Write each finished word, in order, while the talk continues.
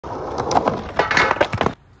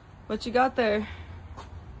What you got there?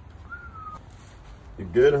 The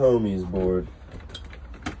good homies board.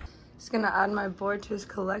 He's gonna add my board to his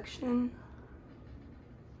collection.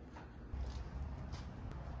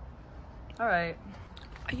 All right.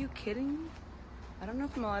 Are you kidding me? I don't know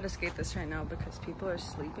if I'm allowed to skate this right now because people are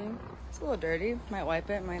sleeping. It's a little dirty. Might wipe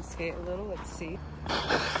it, might skate a little. Let's see.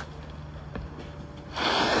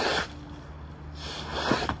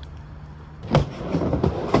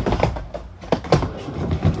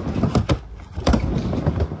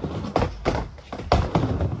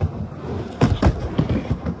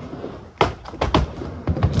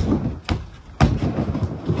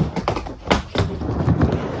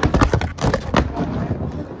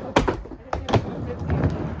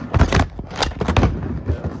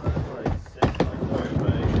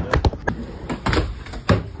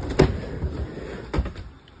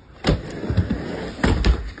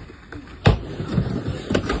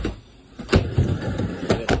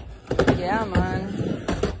 Yeah, man.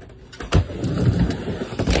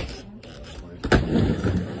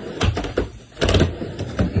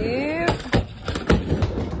 Yep.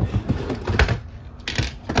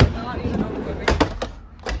 Not even over.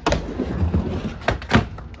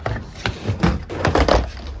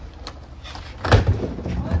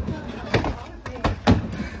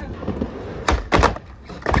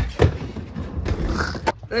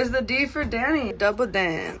 There's the D for Danny. Double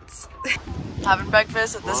dance. Having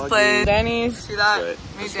breakfast at this place. Danny's. See that? Right.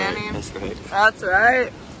 Me, Danny. Right. That's right. That's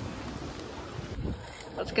right.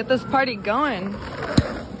 Let's get this party going.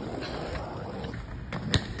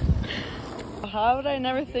 How would I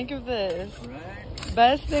never think of this? Right.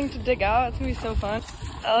 Best thing to dig out. It's gonna be so fun.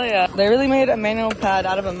 Hell yeah. They really made a manual pad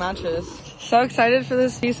out of a mattress. So excited for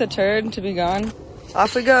this piece of turd to be gone.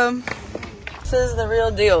 Off we go. This is the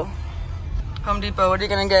real deal. Home Depot, what are you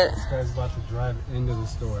gonna get? This guy's about to drive into the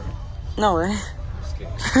store. No way. Just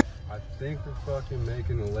kidding. I think we're fucking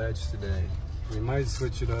making a ledge today. We might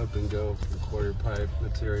switch it up and go for quarter pipe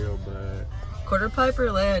material, but... Quarter pipe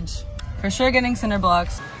or ledge? For sure getting cinder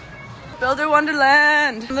blocks. Builder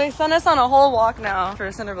Wonderland! They sent us on a whole walk now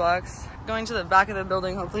for cinder blocks. Going to the back of the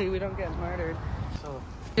building, hopefully we don't get murdered. So,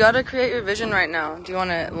 you gotta create your vision right now. Do you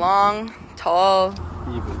want it long, tall?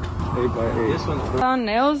 Even. 8 by 8. This one's... Found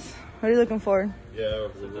nails? What are you looking for? Yeah,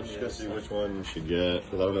 we're just gonna see which one we should get.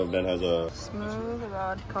 Because I don't know if Ben has a... Smooth,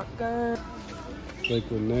 rod, cocker.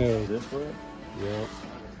 Liquid nails. This one? Yeah.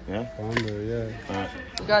 Yeah? Founder, yeah. Alright.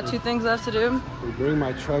 We got 2 things left to do. We bring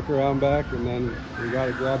my truck around back and then we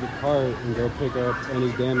gotta grab the cart and go pick up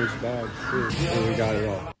any damaged bags too. And we got it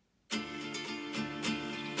all.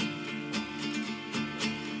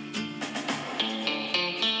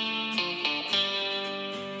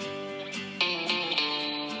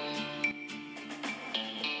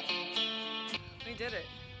 We did it.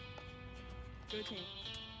 Go team.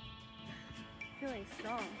 Feeling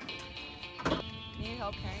strong. Need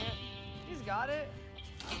help carrying it? He's got it.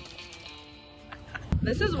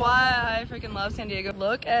 This is why I freaking love San Diego.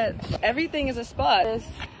 Look at everything is a spot.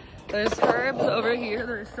 There's herbs over here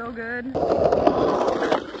that are so good.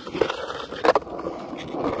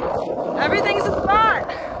 Everything's a spot.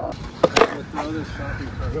 Let's throw this shopping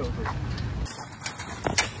cart over.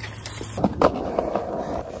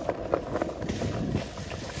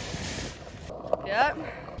 Yep.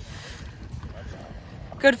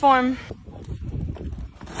 Good form.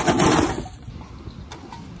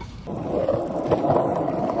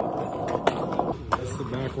 That's the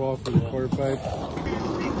back wall for the quarter pipe.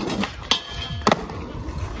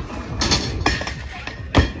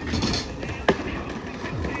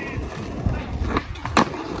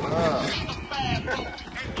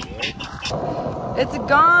 It's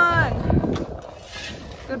gone.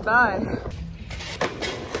 Goodbye.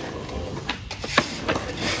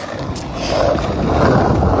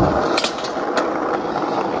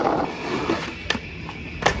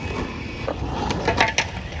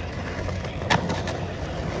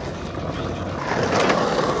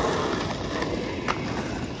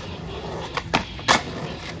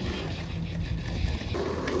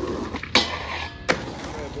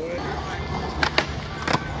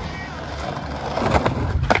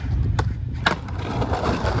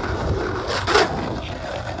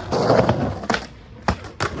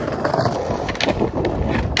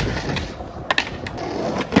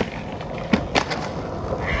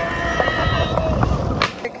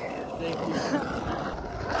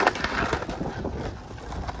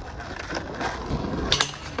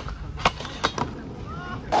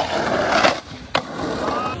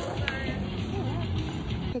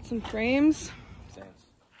 Got some frames.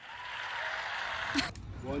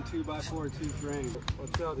 1 2x4 2 frame.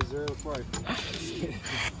 What's up? Is there a flight?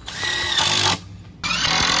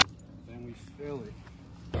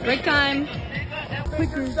 Break time.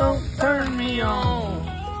 Clickers don't turn me on.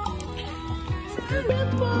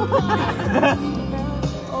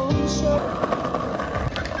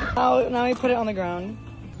 Now we put it on the ground.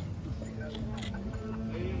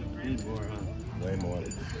 Way more.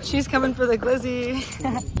 She's coming for the glizzy.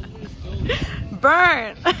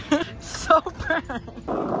 Burnt. So burnt.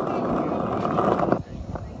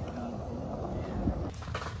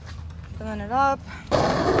 Filling it up.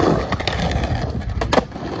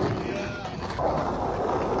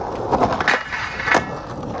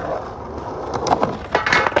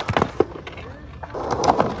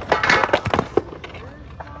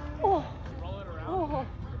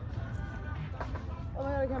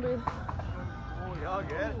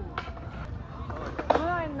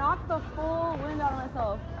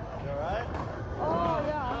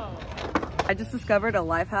 I just discovered a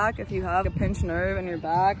life hack. If you have a pinched nerve in your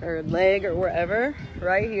back or leg or wherever,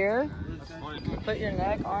 right here, put your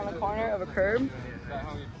neck on the corner of a curb.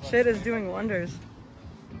 Shit is doing wonders.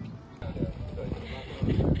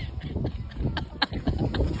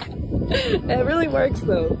 It really works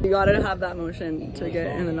though. You gotta have that motion to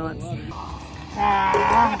get in the knots.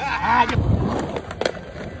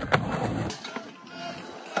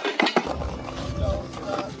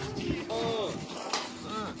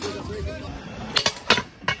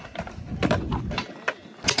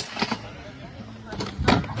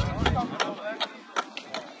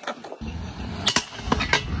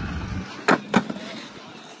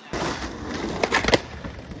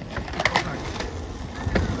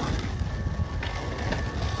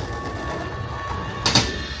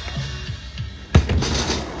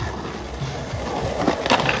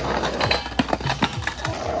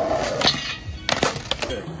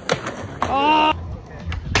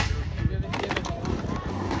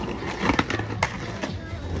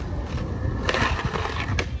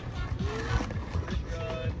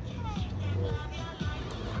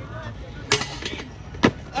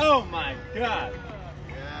 Oh my god!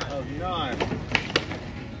 Oh no!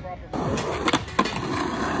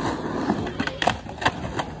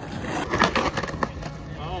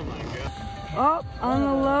 Oh my god! Oh,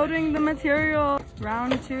 unloading the material.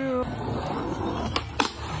 Round 2.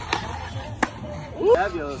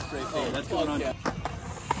 Fabulous, great thing. That's going on.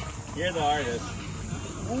 You're the artist.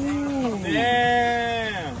 Ooh.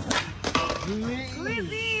 Damn!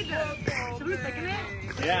 Should we thicken it?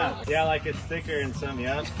 Yeah, like it's thicker in some,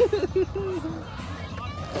 yeah.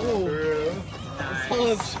 Oh, True.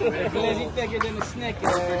 nice. Glizzy thicker than a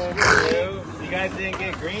Snickers. True. You guys didn't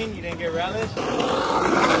get green? You didn't get relish?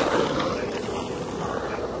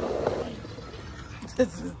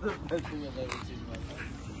 This is the best thing I've ever seen in my life.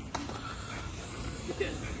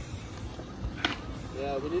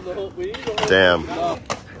 Yeah, we need the whole. Damn. Let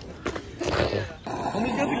me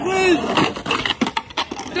get the glizz.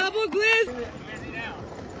 Double glizz!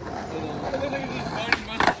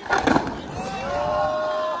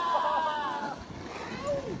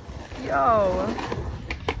 Yo.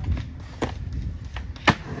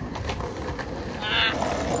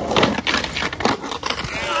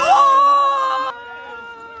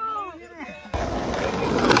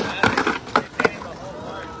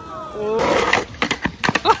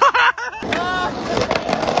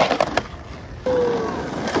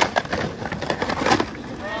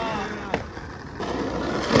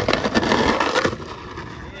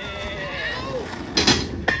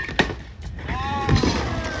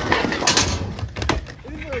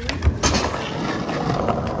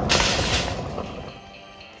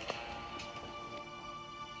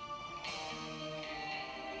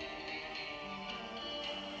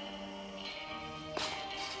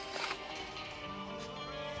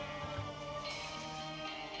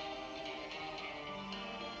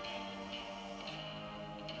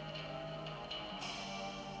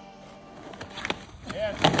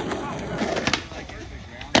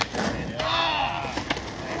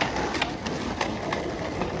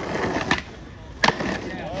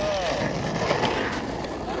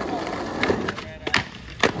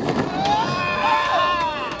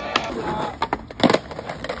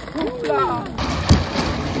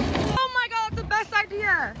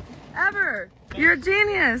 Ever. You're a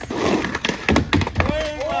genius.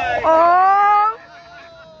 Oh.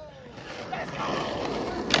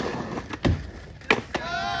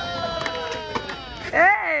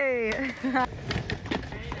 Hey.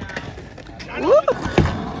 Woo.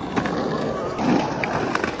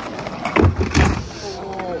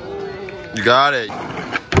 You got it.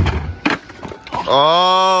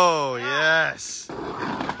 Oh, yes.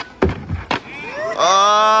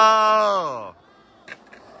 Oh.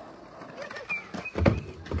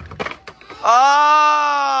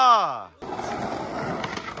 Ah!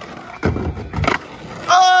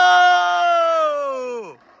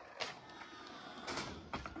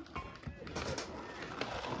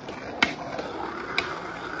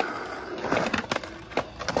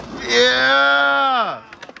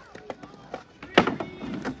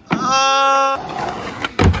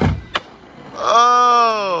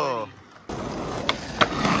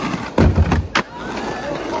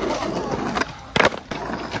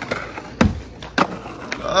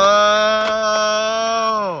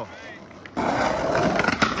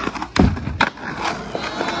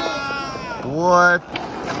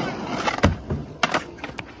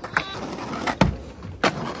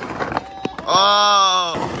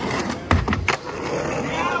 Oh!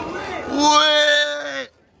 Wait!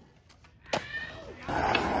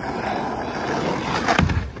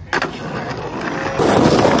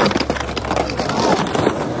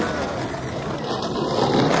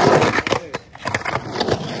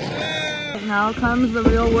 Now comes the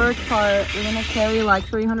real work part. We're gonna carry like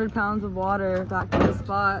 300 pounds of water back to the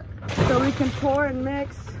spot so we can pour and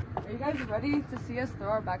mix. Are you guys ready to see us throw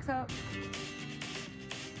our backs out?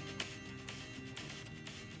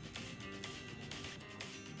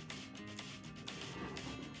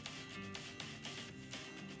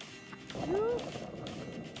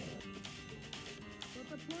 Let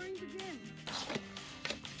the pouring begin.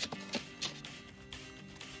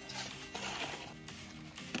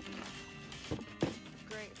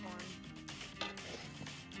 Great horn.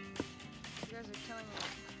 You guys are killing it.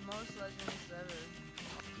 Most legends ever.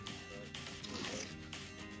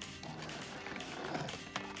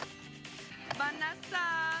 Vanessa!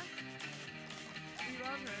 We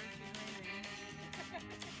love her. She's amazing.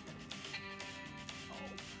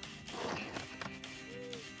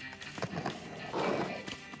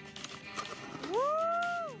 Woo!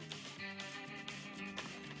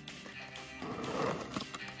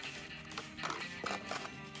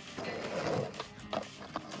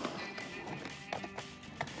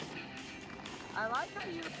 I like how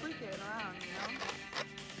you freak it around, you know?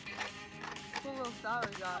 Cool little style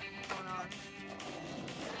we got going on.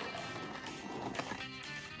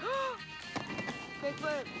 Big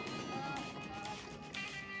flip.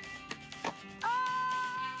 Oh!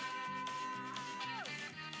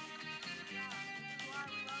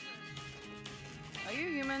 Are you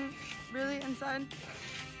human really inside?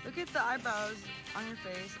 Look at the eyebrows on your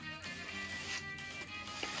face.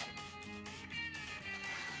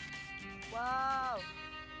 Wow.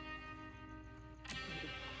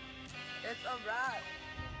 It's a wrap.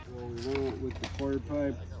 Well, we went with the quarter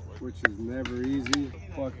pipe, which is never easy.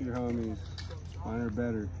 Fuck your homies. Mine are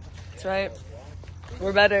better. That's right.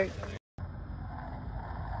 We're better.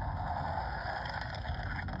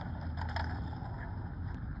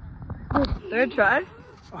 Third try?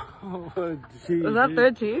 Oh, G, Was that dude.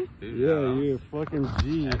 13? Yeah, you're a fucking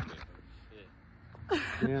G.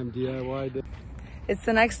 Damn, DIY. It's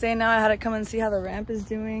the next day now. I had to come and see how the ramp is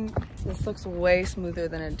doing. This looks way smoother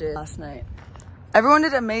than it did last night. Everyone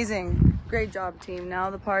did amazing. Great job, team. Now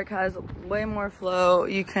the park has way more flow.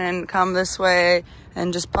 You can come this way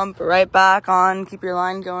and just pump right back on, keep your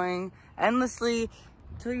line going endlessly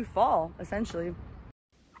till you fall, essentially.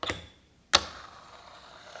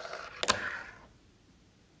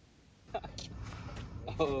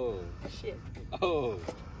 Oh. Shit. Oh.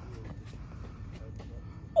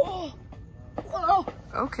 Oh. Oh.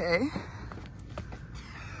 Okay.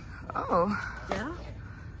 Oh. Yeah?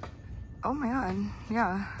 Oh my god.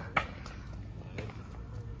 Yeah.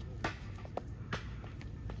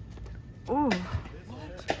 Ooh. See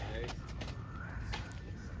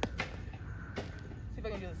if I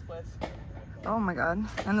can do the splits. Oh my god.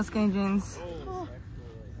 And the skinny jeans.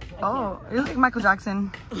 Oh, you look like Michael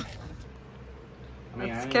Jackson.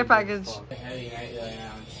 That's care package.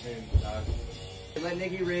 Let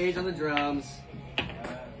Nikki rage on the drums.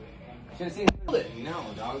 Should have seen it. No,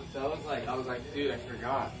 dog. So I was like, dude, I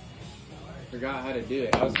forgot how to do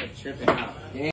it. I was like tripping out.